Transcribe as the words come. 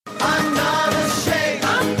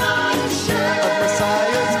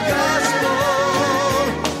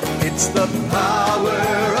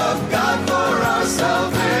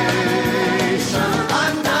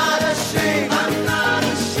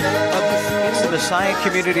the Science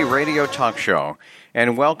Community Radio Talk Show.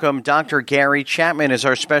 And welcome Dr. Gary Chapman as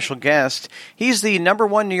our special guest. He's the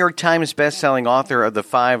 #1 New York Times bestselling author of The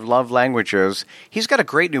 5 Love Languages. He's got a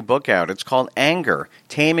great new book out. It's called Anger,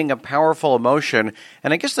 Taming a Powerful Emotion.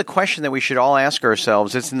 And I guess the question that we should all ask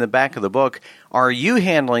ourselves, it's in the back of the book, are you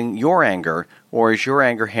handling your anger, or is your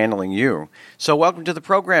anger handling you? So welcome to the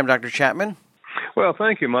program, Dr. Chapman. Well,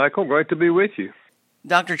 thank you, Michael. Great to be with you.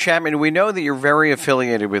 Dr. Chapman, we know that you're very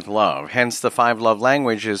affiliated with love, hence the 5 love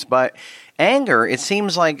languages, but anger, it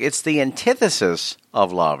seems like it's the antithesis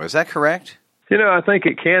of love. Is that correct? You know, I think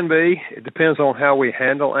it can be. It depends on how we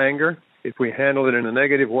handle anger. If we handle it in a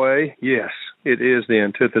negative way, yes, it is the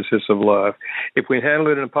antithesis of love. If we handle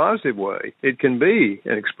it in a positive way, it can be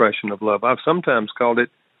an expression of love. I've sometimes called it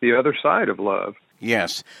the other side of love.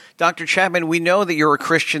 Yes. Dr. Chapman, we know that you're a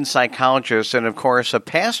Christian psychologist and, of course, a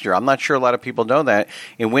pastor. I'm not sure a lot of people know that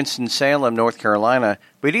in Winston-Salem, North Carolina.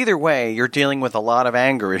 But either way, you're dealing with a lot of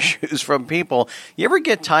anger issues from people. You ever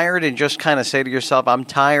get tired and just kind of say to yourself, I'm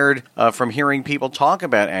tired from hearing people talk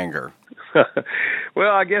about anger?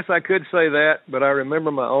 Well, I guess I could say that, but I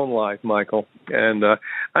remember my own life, Michael, and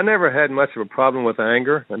I never had much of a problem with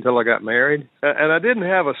anger until I got married, and I didn't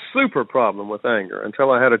have a super problem with anger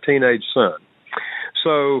until I had a teenage son.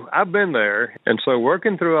 So I've been there, and so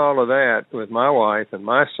working through all of that with my wife and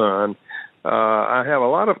my son, I have a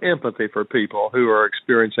lot of empathy for people who are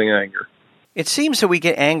experiencing anger. It seems that we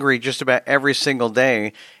get angry just about every single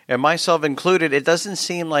day, and myself included, it doesn't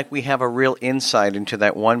seem like we have a real insight into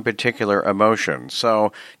that one particular emotion.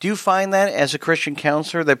 So do you find that as a Christian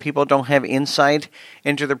counselor that people don't have insight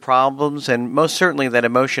into their problems and most certainly that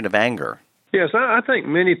emotion of anger? Yes, I think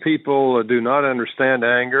many people do not understand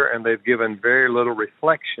anger, and they've given very little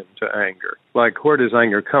reflection to anger. Like, where does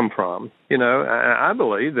anger come from? You know, I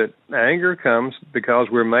believe that anger comes because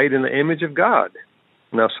we're made in the image of God.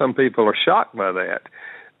 Now, some people are shocked by that,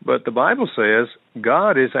 but the Bible says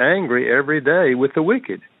God is angry every day with the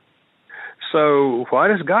wicked. So why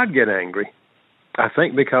does God get angry? I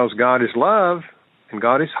think because God is love, and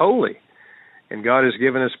God is holy. And God has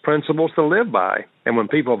given us principles to live by. And when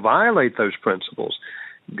people violate those principles,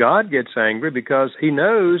 God gets angry because he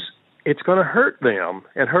knows it's going to hurt them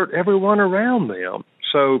and hurt everyone around them.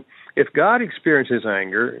 So if God experiences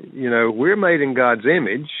anger, you know, we're made in God's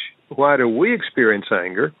image. Why do we experience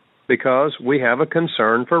anger? Because we have a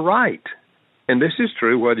concern for right. And this is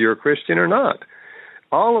true whether you're a Christian or not.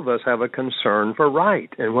 All of us have a concern for right.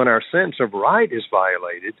 And when our sense of right is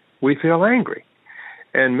violated, we feel angry.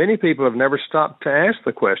 And many people have never stopped to ask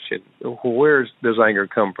the question, where does anger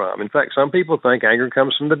come from? In fact, some people think anger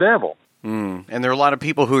comes from the devil. And there are a lot of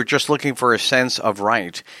people who are just looking for a sense of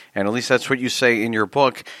right, and at least that's what you say in your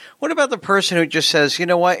book. What about the person who just says, you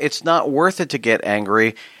know what, it's not worth it to get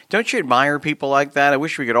angry? Don't you admire people like that? I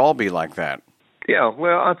wish we could all be like that. Yeah,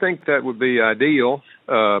 well, I think that would be ideal,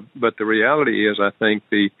 but the reality is I think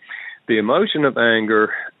the emotion of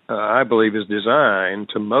anger, I believe, is designed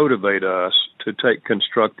to motivate us to take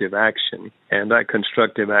constructive action. And that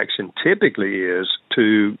constructive action typically is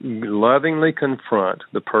to lovingly confront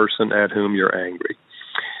the person at whom you're angry.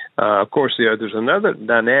 Of course, there's another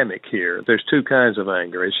dynamic here. There's two kinds of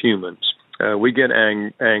anger as humans. We get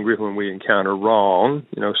angry when we encounter wrong,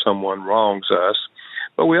 you know, someone wrongs us.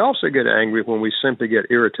 But we also get angry when we simply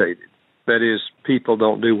get irritated. That is, people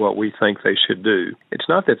don't do what we think they should do. It's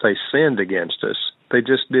not that they sinned against us. They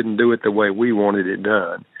just didn't do it the way we wanted it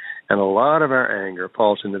done. And a lot of our anger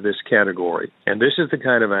falls into this category. And this is the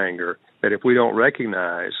kind of anger that if we don't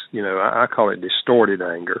recognize, you know, I call it distorted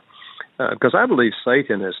anger. Because I believe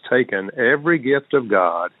Satan has taken every gift of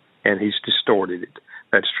God and he's distorted it.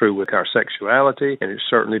 That's true with our sexuality, and it's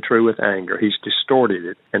certainly true with anger. He's distorted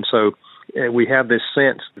it. And so we have this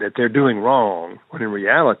sense that they're doing wrong, when in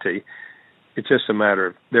reality, it's just a matter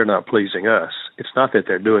of they're not pleasing us. It's not that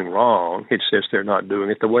they're doing wrong. It's just they're not doing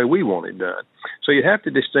it the way we want it done. So you have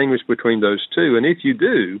to distinguish between those two. And if you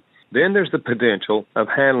do, then there's the potential of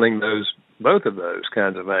handling both of those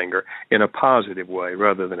kinds of anger in a positive way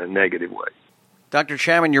rather than a negative way. Dr.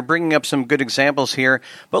 Chapman, you're bringing up some good examples here,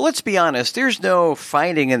 but let's be honest, there's no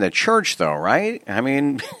fighting in the church, though, right? I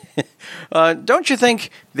mean, don't you think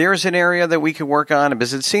there's an area that we could work on?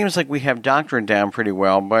 Because it seems like we have doctrine down pretty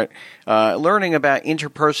well, but learning about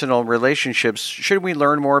interpersonal relationships, should we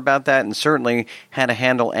learn more about that and certainly how to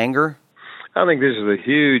handle anger? I think this is a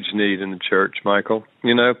huge need in the church, Michael.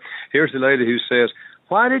 You know, here's the lady who says,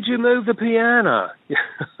 why did you move the piano?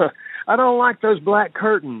 I don't like those black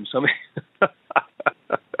curtains. I mean,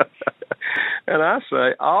 and I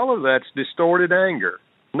say, all of that's distorted anger.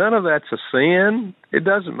 None of that's a sin. It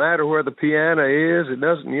doesn't matter where the piano is. It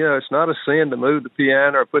doesn't, it's not a sin to move the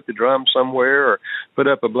piano or put the drum somewhere or put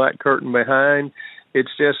up a black curtain behind.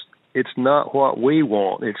 It's just, it's not what we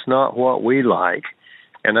want. It's not what we like.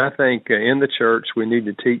 And I think in the church we need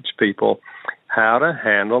to teach people how to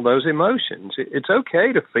handle those emotions. It's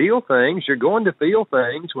okay to feel things. You're going to feel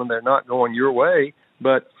things when they're not going your way.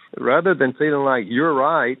 But rather than feeling like you're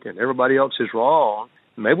right and everybody else is wrong,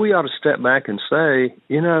 maybe we ought to step back and say,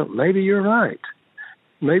 maybe you're right.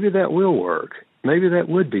 Maybe that will work. Maybe that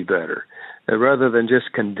would be better, rather than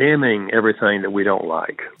just condemning everything that we don't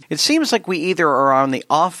like. It seems like we either are on the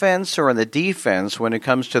offense or on the defense when it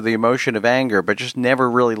comes to the emotion of anger, but just never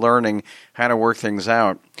really learning how to work things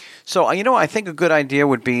out. So, I think a good idea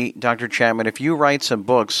would be, Dr. Chapman, if you write some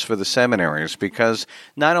books for the seminaries, because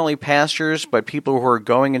not only pastors, but people who are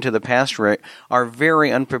going into the pastorate are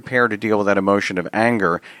very unprepared to deal with that emotion of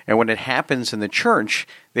anger. And when it happens in the church,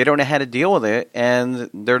 they don't know how to deal with it, and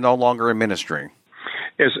they're no longer in ministry.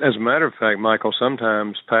 As a matter of fact, Michael,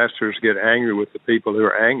 sometimes pastors get angry with the people who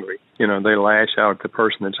are angry. They lash out at the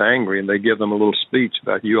person that's angry, and they give them a little speech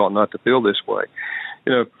about you ought not to feel this way.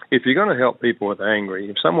 If you're going to help people with angry,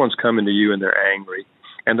 if someone's coming to you and they're angry,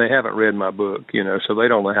 and they haven't read my book, so they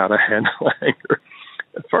don't know how to handle anger,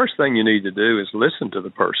 the first thing you need to do is listen to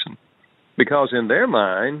the person. Because in their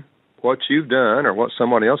mind, what you've done or what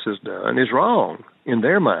someone else has done is wrong in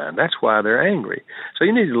their mind. That's why they're angry. So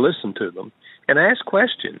you need to listen to them. And ask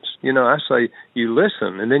questions. I say you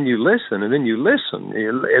listen, and then you listen, and then you listen.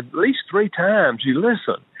 At least 3 times you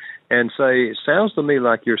listen. And say, it sounds to me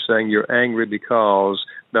like you're saying you're angry because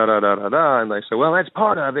da-da-da-da-da. And they say, well, that's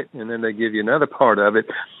part of it. And then they give you another part of it.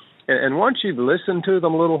 And once you've listened to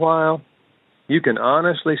them a little while, you can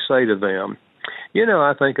honestly say to them,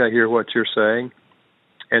 I think I hear what you're saying.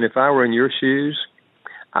 And if I were in your shoes,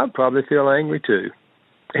 I'd probably feel angry too.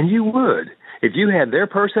 And you would. If you had their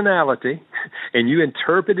personality and you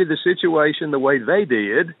interpreted the situation the way they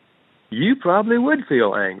did, you probably would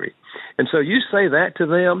feel angry. And so you say that to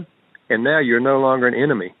them, and now you're no longer an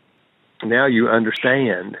enemy. Now you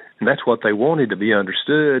understand, and that's what they wanted, to be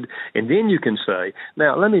understood. And then you can say,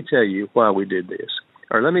 now let me tell you why we did this,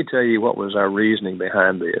 or let me tell you what was our reasoning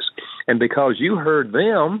behind this. And because you heard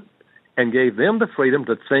them and gave them the freedom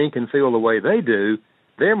to think and feel the way they do,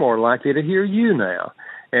 they're more likely to hear you now.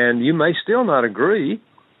 And you may still not agree,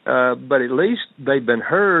 but at least they've been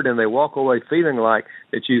heard and they walk away feeling like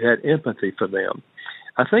that you had empathy for them.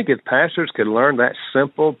 I think if pastors could learn that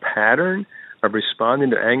simple pattern of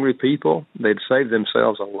responding to angry people, they'd save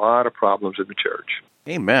themselves a lot of problems in the church.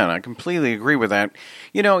 Amen. I completely agree with that.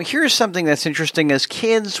 Here's something that's interesting. As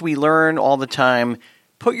kids, we learn all the time,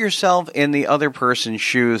 put yourself in the other person's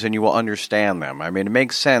shoes and you will understand them. I mean, it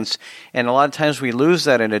makes sense. And a lot of times we lose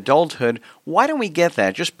that in adulthood. Why don't we get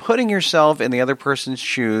that? Just putting yourself in the other person's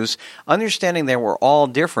shoes, understanding that we're all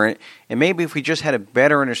different. And maybe if we just had a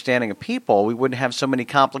better understanding of people, we wouldn't have so many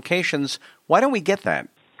complications. Why don't we get that?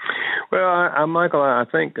 Well, Michael, I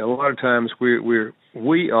think a lot of times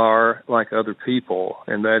we are like other people,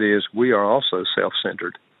 and that is we are also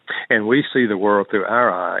self-centered. And we see the world through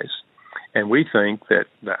our eyes. And we think that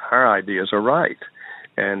our ideas are right.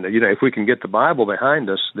 And, if we can get the Bible behind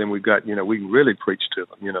us, then we've got, we can really preach to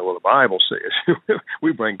them. Well, the Bible says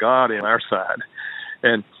we bring God in our side.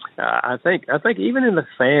 And I think even in the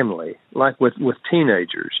family, like with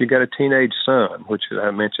teenagers, you got a teenage son, which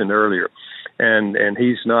I mentioned earlier, and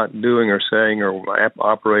he's not doing or saying or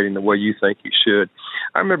operating the way you think he should.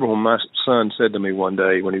 I remember when my son said to me one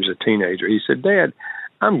day when he was a teenager, he said, "Dad,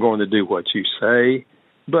 I'm going to do what you say,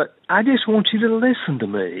 but I just want you to listen to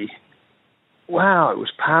me." Wow, it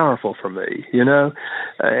was powerful for me.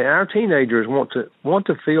 Our teenagers want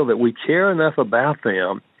to feel that we care enough about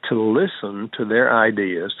them to listen to their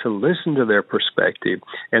ideas, to listen to their perspective,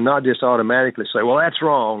 and not just automatically say, "Well, that's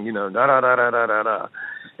wrong," da da da da da da da.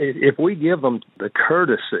 If we give them the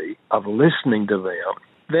courtesy of listening to them,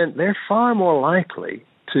 then they're far more likely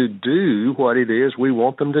to do what it is we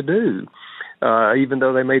want them to do. Even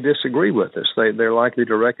though they may disagree with us, they're likely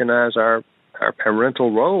to recognize our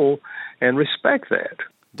parental role and respect that.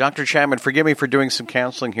 Dr. Chapman, forgive me for doing some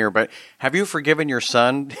counseling here, but have you forgiven your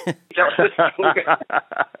son? My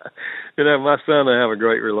son and I have a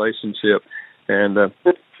great relationship, and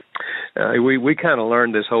we kind of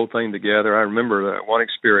learned this whole thing together. I remember one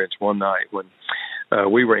experience one night when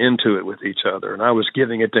we were into it with each other, and I was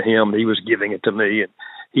giving it to him, and he was giving it to me, and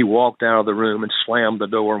he walked out of the room and slammed the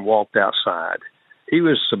door and walked outside. He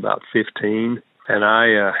was about 15,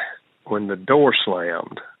 and when the door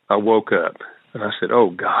slammed, I woke up, and I said, "Oh,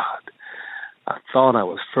 God, I thought I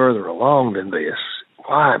was further along than this.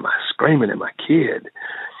 Why am I screaming at my kid?"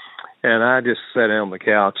 And I just sat down on the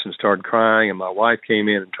couch and started crying, and my wife came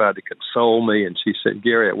in and tried to console me, and she said,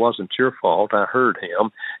 Gary, it wasn't your fault. I heard him.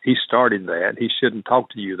 He started that. He shouldn't talk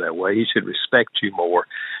to you that way. He should respect you more.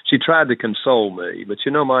 She tried to console me, but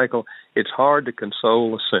you know, Michael, it's hard to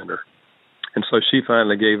console a sinner. And so she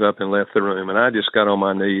finally gave up and left the room, and I just got on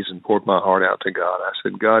my knees and poured my heart out to God. I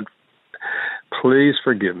said, God, please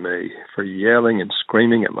forgive me for yelling and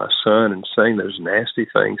screaming at my son and saying those nasty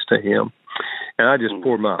things to him. And I just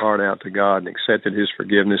poured my heart out to God and accepted his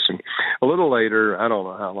forgiveness. And a little later, I don't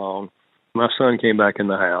know how long, my son came back in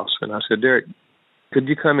the house. And I said, Derek, could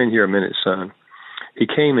you come in here a minute, son? He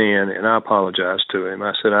came in, and I apologized to him.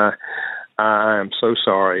 I said, I am so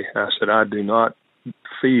sorry. I said, I do not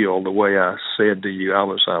feel the way I said to you.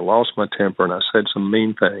 I lost my temper, and I said some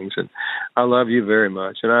mean things. And I love you very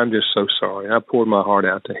much, and I'm just so sorry. I poured my heart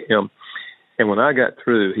out to him. And when I got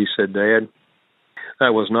through, he said, Dad,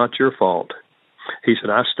 that was not your fault. He said,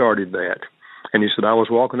 I started that. And he said, I was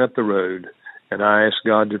walking up the road, and I asked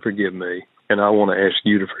God to forgive me, and I want to ask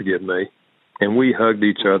you to forgive me. And we hugged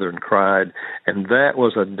each other and cried, and that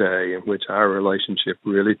was a day in which our relationship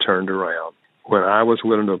really turned around, when I was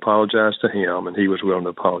willing to apologize to him, and he was willing to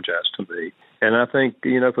apologize to me. And I think,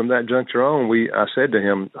 from that juncture on, I said to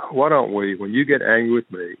him, why don't we, when you get angry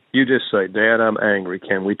with me, you just say, Dad, I'm angry.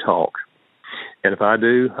 Can we talk? And if I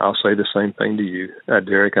do, I'll say the same thing to you.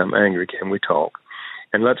 Derek, I'm angry. Can we talk?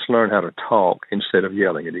 And let's learn how to talk instead of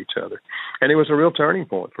yelling at each other. And it was a real turning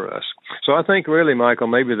point for us. So I think really, Michael,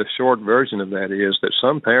 maybe the short version of that is that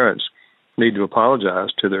some parents need to apologize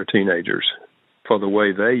to their teenagers for the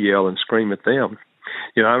way they yell and scream at them.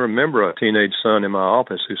 I remember a teenage son in my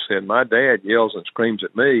office who said, my dad yells and screams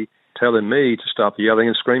at me, telling me to stop yelling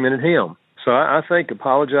and screaming at him. So I think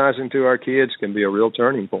apologizing to our kids can be a real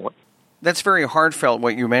turning point. That's very heartfelt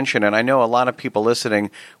what you mentioned, and I know a lot of people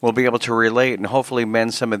listening will be able to relate and hopefully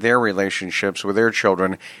mend some of their relationships with their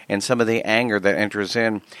children and some of the anger that enters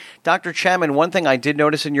in. Dr. Chapman, one thing I did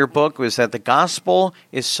notice in your book was that the gospel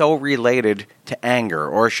is so related to anger,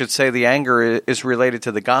 or I should say the anger is related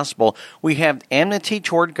to the gospel. We have enmity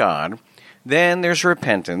toward God, then there's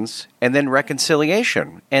repentance, and then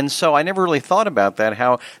reconciliation. And so I never really thought about that,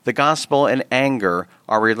 how the gospel and anger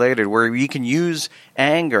are related, where you can use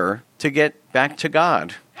anger to get back to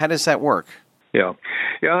God. How does that work? Yeah,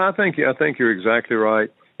 I think you're exactly right.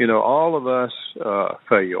 All of us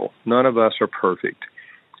fail. None of us are perfect.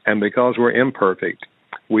 And because we're imperfect,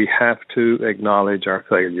 we have to acknowledge our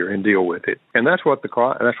failure and deal with it. And that's what the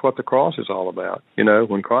cross is all about.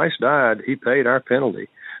 When Christ died, he paid our penalty,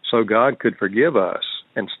 so God could forgive us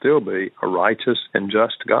and still be a righteous and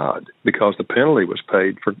just God, because the penalty was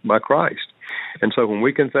paid by Christ. And so when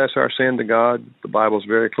we confess our sin to God, the Bible's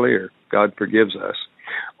very clear. God forgives us.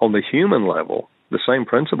 On the human level, the same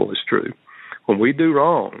principle is true. When we do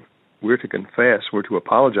wrong, we're to confess, we're to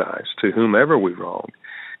apologize to whomever we've wronged.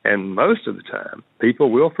 And most of the time,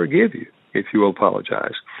 people will forgive you if you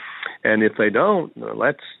apologize. And if they don't,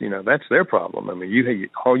 that's their problem. I mean,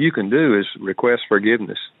 all you can do is request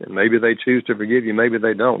forgiveness. And maybe they choose to forgive you, maybe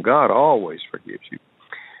they don't. God always forgives you.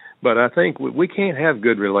 But I think we can't have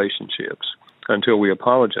good relationships until we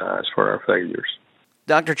apologize for our failures.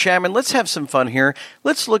 Dr. Chapman, let's have some fun here.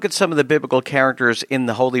 Let's look at some of the biblical characters in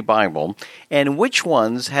the Holy Bible, and which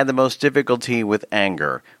ones had the most difficulty with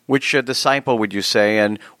anger? Which disciple would you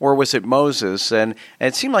say, or was it Moses? And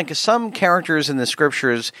it seemed like some characters in the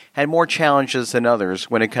Scriptures had more challenges than others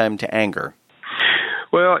when it came to anger.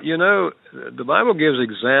 Well, the Bible gives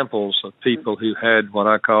examples of people who had what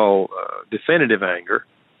I call definitive anger,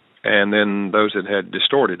 and then those that had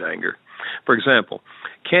distorted anger. For example,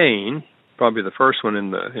 Cain, probably the first one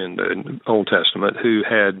in the Old Testament, who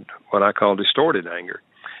had what I call distorted anger.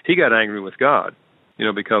 He got angry with God,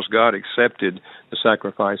 because God accepted the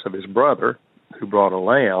sacrifice of his brother, who brought a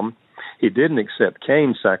lamb. He didn't accept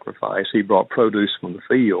Cain's sacrifice. He brought produce from the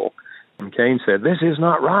field. And Cain said, this is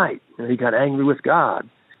not right. And he got angry with God.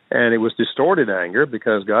 And it was distorted anger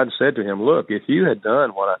because God said to him, look, if you had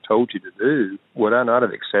done what I told you to do, would I not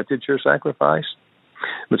have accepted your sacrifice?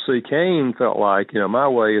 But see, Cain felt like, my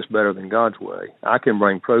way is better than God's way. I can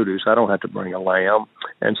bring produce. I don't have to bring a lamb.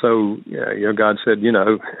 And so, God said,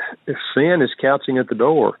 if sin is couching at the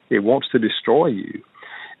door, it wants to destroy you.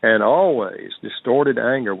 And always, distorted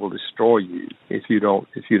anger will destroy you if you don't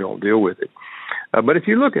deal with it. But if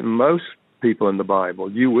you look at most people in the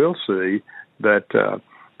Bible, you will see that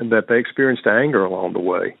they experienced anger along the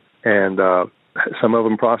way. And some of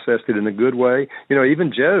them processed it in a good way.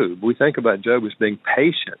 Even Job, we think about Job as being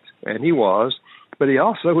patient, and he was, but he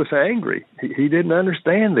also was angry. He didn't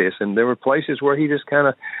understand this, and there were places where he just kind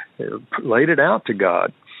of laid it out to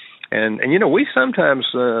God. And we sometimes,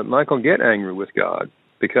 Michael, get angry with God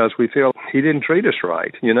because we feel he didn't treat us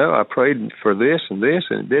right. I prayed for this, and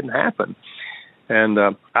it didn't happen. And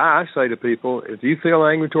I say to people, if you feel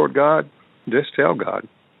angry toward God, just tell God.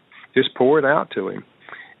 Just pour it out to him.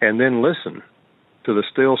 And then listen to the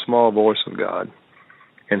still small voice of God.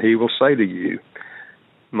 And he will say to you,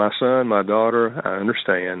 my son, my daughter, I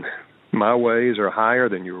understand. My ways are higher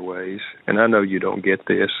than your ways, and I know you don't get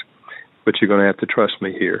this, but you're going to have to trust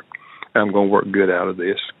me here. I'm going to work good out of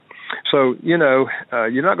this. So, you're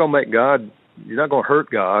not going to make God, you're not going to hurt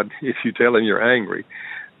God if you tell him you're angry,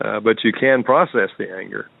 but you can process the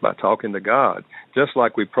anger by talking to God, just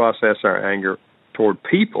like we process our anger toward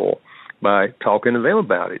people by talking to them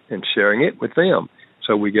about it and sharing it with them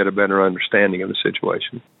so we get a better understanding of the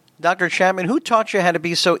situation. Dr. Chapman, who taught you how to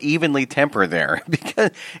be so evenly tempered there?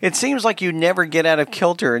 Because it seems like you never get out of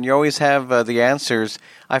kilter and you always have the answers.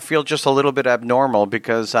 I feel just a little bit abnormal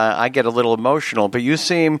because I get a little emotional, but you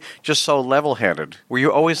seem just so level-headed. Were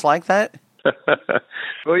you always like that?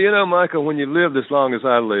 Well, Michael, when you lived as long as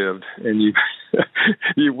I lived and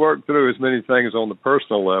you worked through as many things on the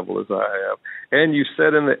personal level as I have, and you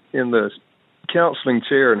sat in the counseling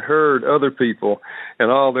chair and heard other people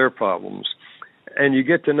and all their problems, and you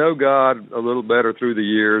get to know God a little better through the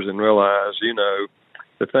years and realize,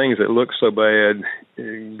 the things that look so bad,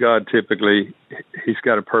 God typically, he's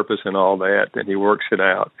got a purpose in all that, and he works it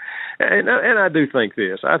out. And I do think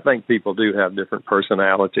this. I think people do have different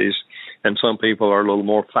personalities, and some people are a little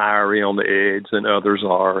more fiery on the edge than others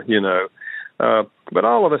are, But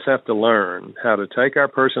all of us have to learn how to take our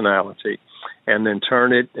personality and then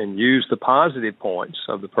turn it and use the positive points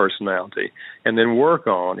of the personality and then work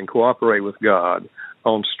on and cooperate with God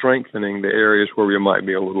on strengthening the areas where we might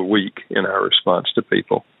be a little weak in our response to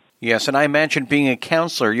people. Yes, and I imagine being a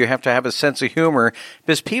counselor, you have to have a sense of humor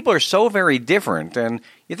because people are so very different. And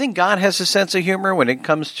you think God has a sense of humor when it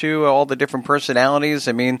comes to all the different personalities?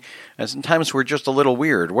 I mean, sometimes we're just a little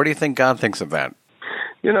weird. What do you think God thinks of that?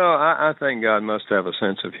 I think God must have a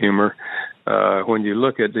sense of humor. When you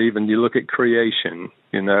look at creation,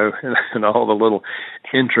 and all the little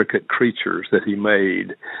intricate creatures that he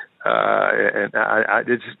made, and I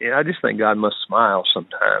just think God must smile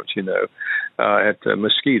sometimes, at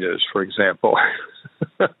mosquitoes, for example,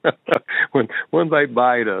 when they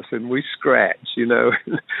bite us and we scratch,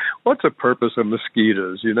 what's the purpose of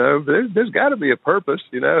mosquitoes? There's got to be a purpose,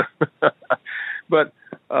 but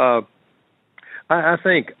I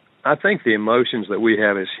think the emotions that we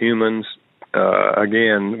have as humans,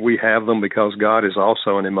 again, we have them because God is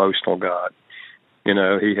also an emotional God.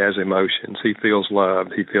 He has emotions. He feels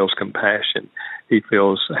love. He feels compassion. He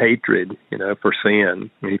feels hatred, for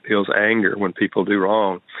sin. He feels anger when people do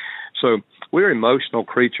wrong. So we're emotional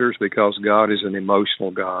creatures because God is an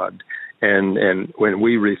emotional God. And when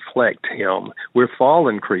we reflect him, we're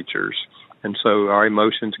fallen creatures. And so our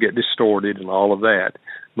emotions get distorted and all of that.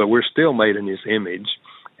 But we're still made in his image.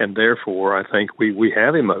 And therefore, I think we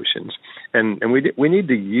have emotions. And we need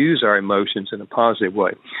to use our emotions in a positive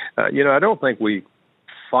way. I don't think we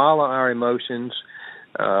follow our emotions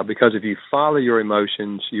because if you follow your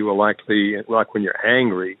emotions, you will likely, like when you're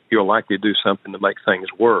angry, you'll likely do something to make things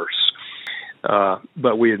worse.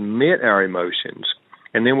 But we admit our emotions,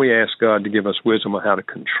 and then we ask God to give us wisdom on how to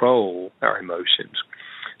control our emotions.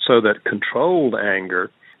 So that controlled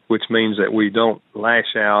anger, which means that we don't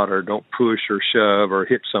lash out or don't push or shove or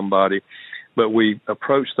hit somebody, but we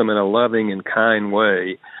approach them in a loving and kind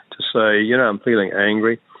way to say, I'm feeling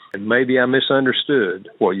angry, and maybe I misunderstood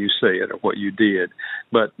what you said or what you did,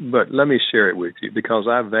 but let me share it with you because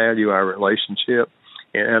I value our relationship,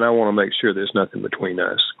 and I want to make sure there's nothing between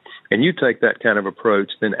us. And you take that kind of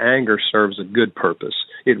approach, then anger serves a good purpose.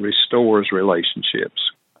 It restores relationships.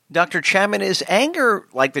 Dr. Chapman, is anger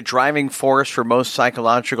like the driving force for most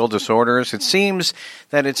psychological disorders? It seems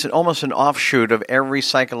that it's almost an offshoot of every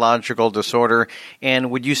psychological disorder.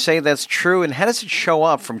 And would you say that's true? And how does it show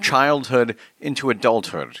up from childhood into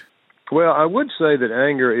adulthood? Well, I would say that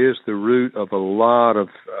anger is the root of a lot of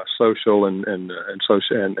social and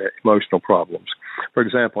social and emotional problems. For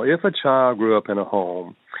example, if a child grew up in a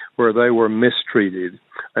home where they were mistreated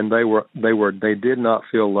and they did not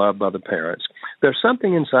feel loved by the parents, there's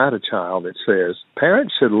something inside a child that says,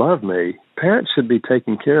 parents should love me, parents should be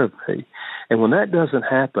taking care of me. And when that doesn't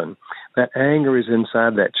happen, that anger is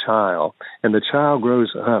inside that child, and the child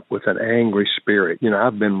grows up with an angry spirit.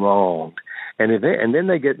 I've been wronged. And then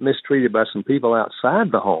they get mistreated by some people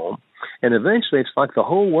outside the home, and eventually it's like the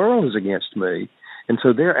whole world is against me. And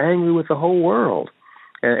so they're angry with the whole world.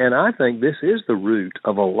 And I think this is the root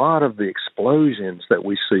of a lot of the explosions that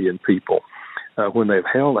we see in people. When they've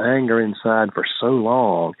held anger inside for so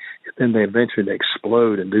long, then they eventually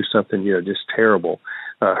explode and do something, just terrible,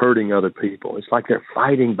 hurting other people. It's like they're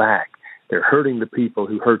fighting back. They're hurting the people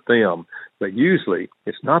who hurt them. But usually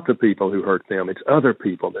it's not the people who hurt them. It's other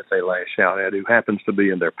people that they lash out at who happens to be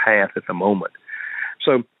in their path at the moment.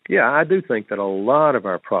 So, yeah, I do think that a lot of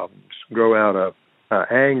our problems grow out of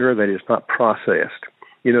anger that is not processed.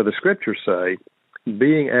 The scriptures say,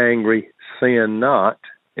 being angry, sin not.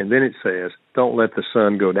 And then it says, don't let the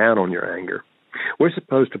sun go down on your anger. We're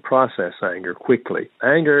supposed to process anger quickly.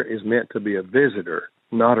 Anger is meant to be a visitor,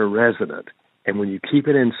 not a resident. And when you keep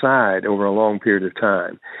it inside over a long period of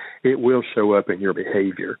time, it will show up in your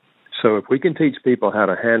behavior. So if we can teach people how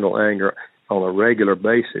to handle anger on a regular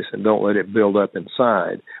basis and don't let it build up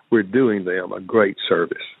inside, we're doing them a great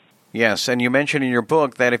service. Yes, and you mentioned in your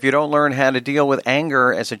book that if you don't learn how to deal with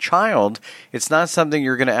anger as a child, it's not something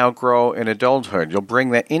you're going to outgrow in adulthood. You'll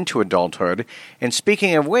bring that into adulthood. And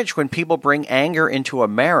speaking of which, when people bring anger into a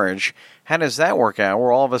marriage, how does that work out?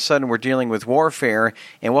 Where all of a sudden we're dealing with warfare,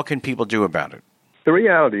 and what can people do about it? The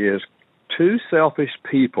reality is, two selfish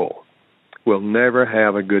people will never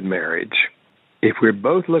have a good marriage. If we're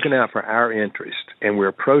both looking out for our interest and we're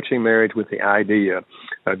approaching marriage with the idea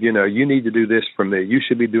of, you need to do this for me, you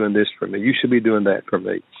should be doing this for me, you should be doing that for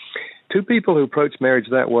me. Two people who approach marriage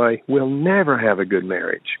that way will never have a good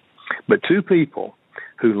marriage. But two people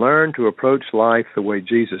who learn to approach life the way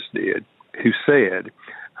Jesus did, who said,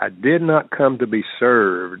 I did not come to be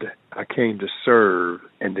served, I came to serve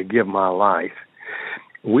and to give my life.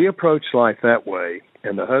 We approach life that way,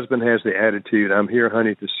 and the husband has the attitude, I'm here,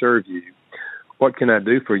 honey, to serve you. What can I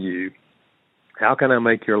do for you? How can I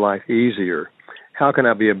make your life easier? How can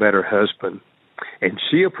I be a better husband? And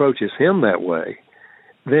she approaches him that way,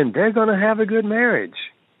 then they're going to have a good marriage.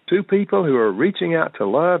 Two people who are reaching out to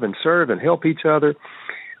love and serve and help each other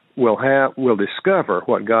will discover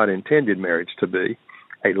what God intended marriage to be,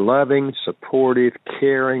 a loving, supportive,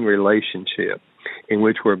 caring relationship in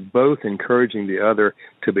which we're both encouraging the other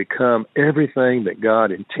to become everything that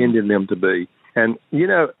God intended them to be. And,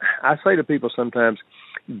 I say to people sometimes,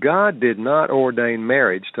 God did not ordain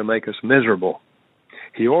marriage to make us miserable.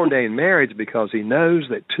 He ordained marriage because he knows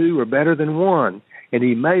that two are better than one, and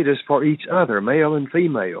he made us for each other, male and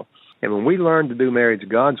female. And when we learn to do marriage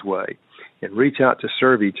God's way and reach out to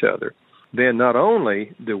serve each other, then not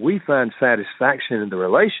only do we find satisfaction in the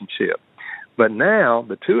relationship, but now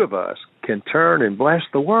the two of us can turn and bless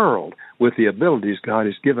the world with the abilities God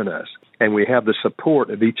has given us, and we have the support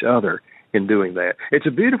of each other in doing that. It's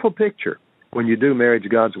a beautiful picture when you do marriage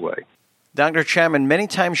God's way. Dr. Chapman, many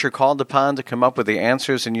times you're called upon to come up with the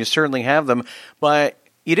answers, and you certainly have them, but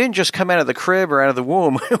you didn't just come out of the crib or out of the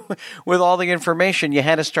womb with all the information. You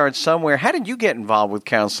had to start somewhere. How did you get involved with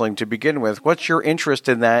counseling to begin with? What's your interest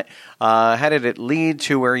in that? How did it lead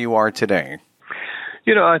to where you are today?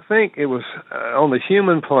 I think it was on the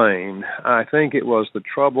human plane, I think it was the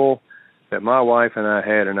trouble that my wife and I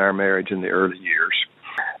had in our marriage in the early years.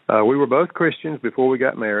 We were both Christians before we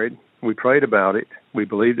got married. We prayed about it. We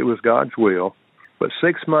believed it was God's will. But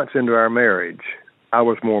 6 months into our marriage, I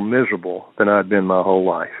was more miserable than I'd been my whole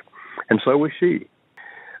life. And so was she.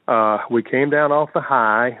 We came down off the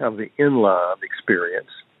high of the in-love experience,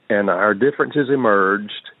 and our differences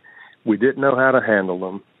emerged. We didn't know how to handle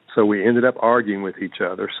them, so we ended up arguing with each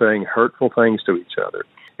other, saying hurtful things to each other.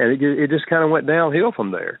 And it just kind of went downhill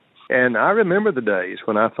from there. And I remember the days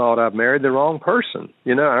when I thought I've married the wrong person. I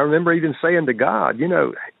remember even saying to God,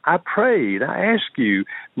 I prayed, I asked you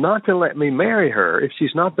not to let me marry her if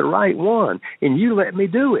she's not the right one, and you let me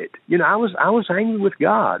do it. I was angry with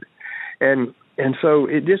God. And so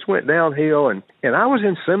it just went downhill, and I was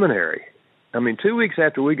in seminary. 2 weeks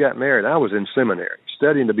after we got married, I was in seminary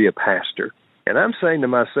studying to be a pastor. And I'm saying to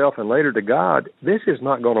myself and later to God, this is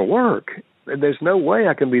not going to work. There's no way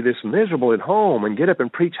I can be this miserable at home and get up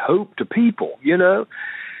and preach hope to people,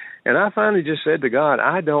 And I finally just said to God,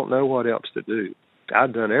 I don't know what else to do.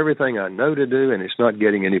 I've done everything I know to do, and it's not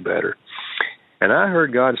getting any better. And I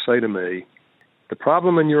heard God say to me, the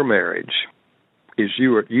problem in your marriage is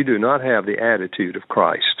you do not have the attitude of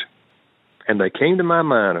Christ. And there came to my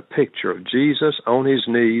mind a picture of Jesus on his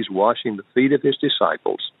knees washing the feet of his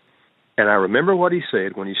disciples. And I remember what he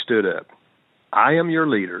said when he stood up. I am your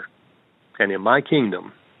leader. And in my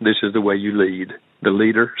kingdom, this is the way you lead. The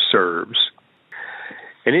leader serves.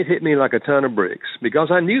 And it hit me like a ton of bricks because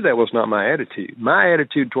I knew that was not my attitude. My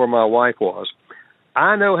attitude toward my wife was,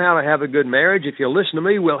 I know how to have a good marriage. If you'll listen to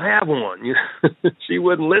me, we'll have one. She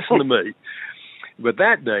wouldn't listen to me. But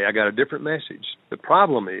that day, I got a different message. The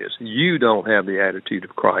problem is you don't have the attitude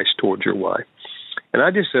of Christ towards your wife. And I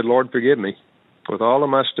just said, Lord, forgive me. With all of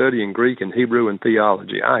my study in Greek and Hebrew and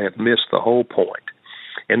theology, I have missed the whole point.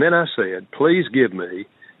 And then I said, please give me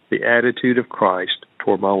the attitude of Christ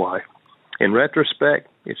toward my wife. In retrospect,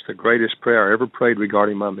 it's the greatest prayer I ever prayed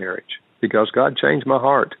regarding my marriage, because God changed my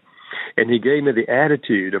heart. And he gave me the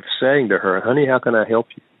attitude of saying to her, honey, how can I help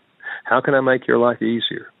you? How can I make your life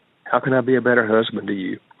easier? How can I be a better husband to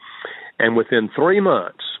you? And within 3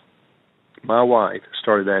 months, my wife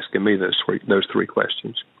started asking me those three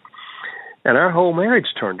questions. And our whole marriage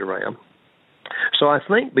turned around. So I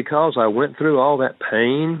think because I went through all that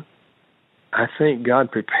pain, I think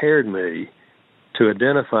God prepared me to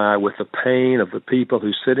identify with the pain of the people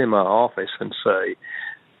who sit in my office and say,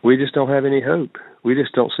 we just don't have any hope. We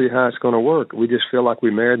just don't see how it's going to work. We just feel like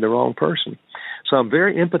we married the wrong person. So I'm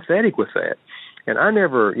very empathetic with that. And I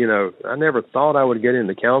never thought I would get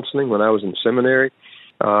into counseling when I was in seminary.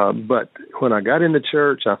 But when I got into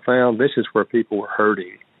church, I found this is where people were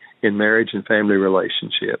hurting in marriage and family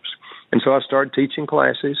relationships. And so I started teaching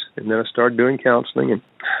classes, and then I started doing counseling. And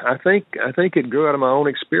I think it grew out of my own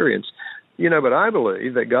experience. But I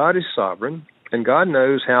believe that God is sovereign, and God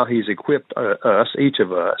knows how he's equipped us, each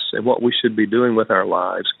of us, and what we should be doing with our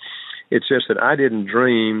lives. It's just that I didn't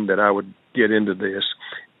dream that I would get into this.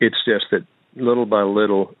 It's just that little by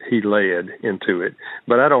little he led into it.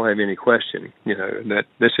 But I don't have any question, that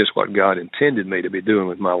this is what God intended me to be doing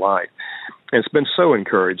with my life. And it's been so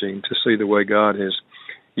encouraging to see the way God has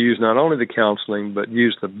used not only the counseling, but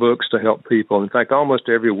used the books to help people. In fact, almost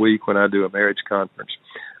every week when I do a marriage conference,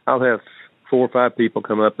 I'll have 4 or 5 people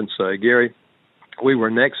come up and say, Gary, we were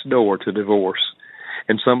next door to divorce,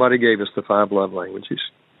 and somebody gave us the 5 love languages,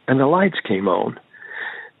 and the lights came on.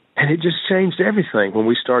 And it just changed everything when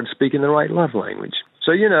we started speaking the right love language.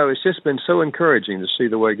 So, it's just been so encouraging to see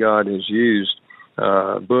the way God has used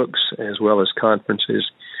books as well as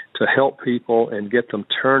conferences to help people and get them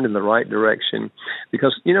turned in the right direction.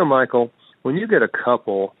 Because, Michael, when you get a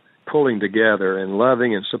couple pulling together and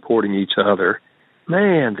loving and supporting each other,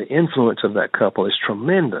 man, the influence of that couple is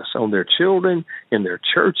tremendous on their children, in their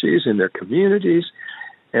churches, in their communities.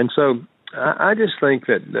 And so I just think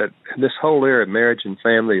that this whole area of marriage and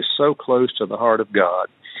family is so close to the heart of God.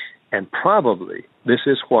 And probably this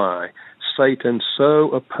is why Satan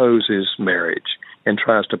so opposes marriage and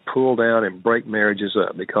tries to pull down and break marriages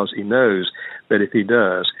up, because he knows that if he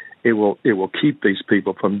does, it will keep these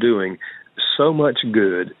people from doing so much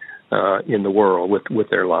good in the world with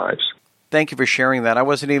their lives. Thank you for sharing that. I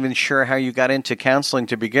wasn't even sure how you got into counseling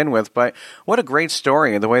to begin with, but what a great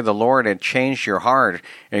story, and the way the Lord had changed your heart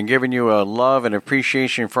and given you a love and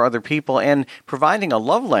appreciation for other people, and providing a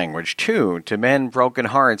love language, too, to mend broken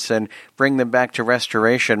hearts and bring them back to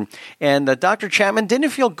restoration. And Dr. Chapman, didn't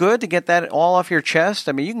it feel good to get that all off your chest?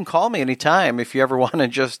 I mean, you can call me anytime if you ever want to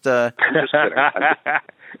just... I'm just kidding.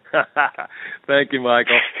 Thank you,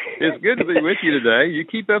 Michael. It's good to be with you today. You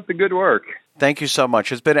keep up the good work. Thank you so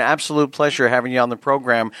much. It's been an absolute pleasure having you on the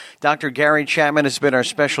program. Dr. Gary Chapman has been our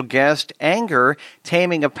special guest. Anger,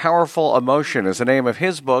 Taming a Powerful Emotion is the name of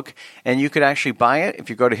his book, and you could actually buy it if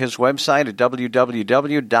you go to his website at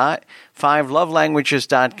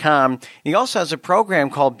www.5lovelanguages.com. He also has a program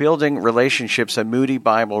called Building Relationships at Moody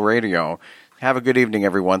Bible Radio. Have a good evening,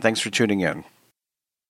 everyone. Thanks for tuning in.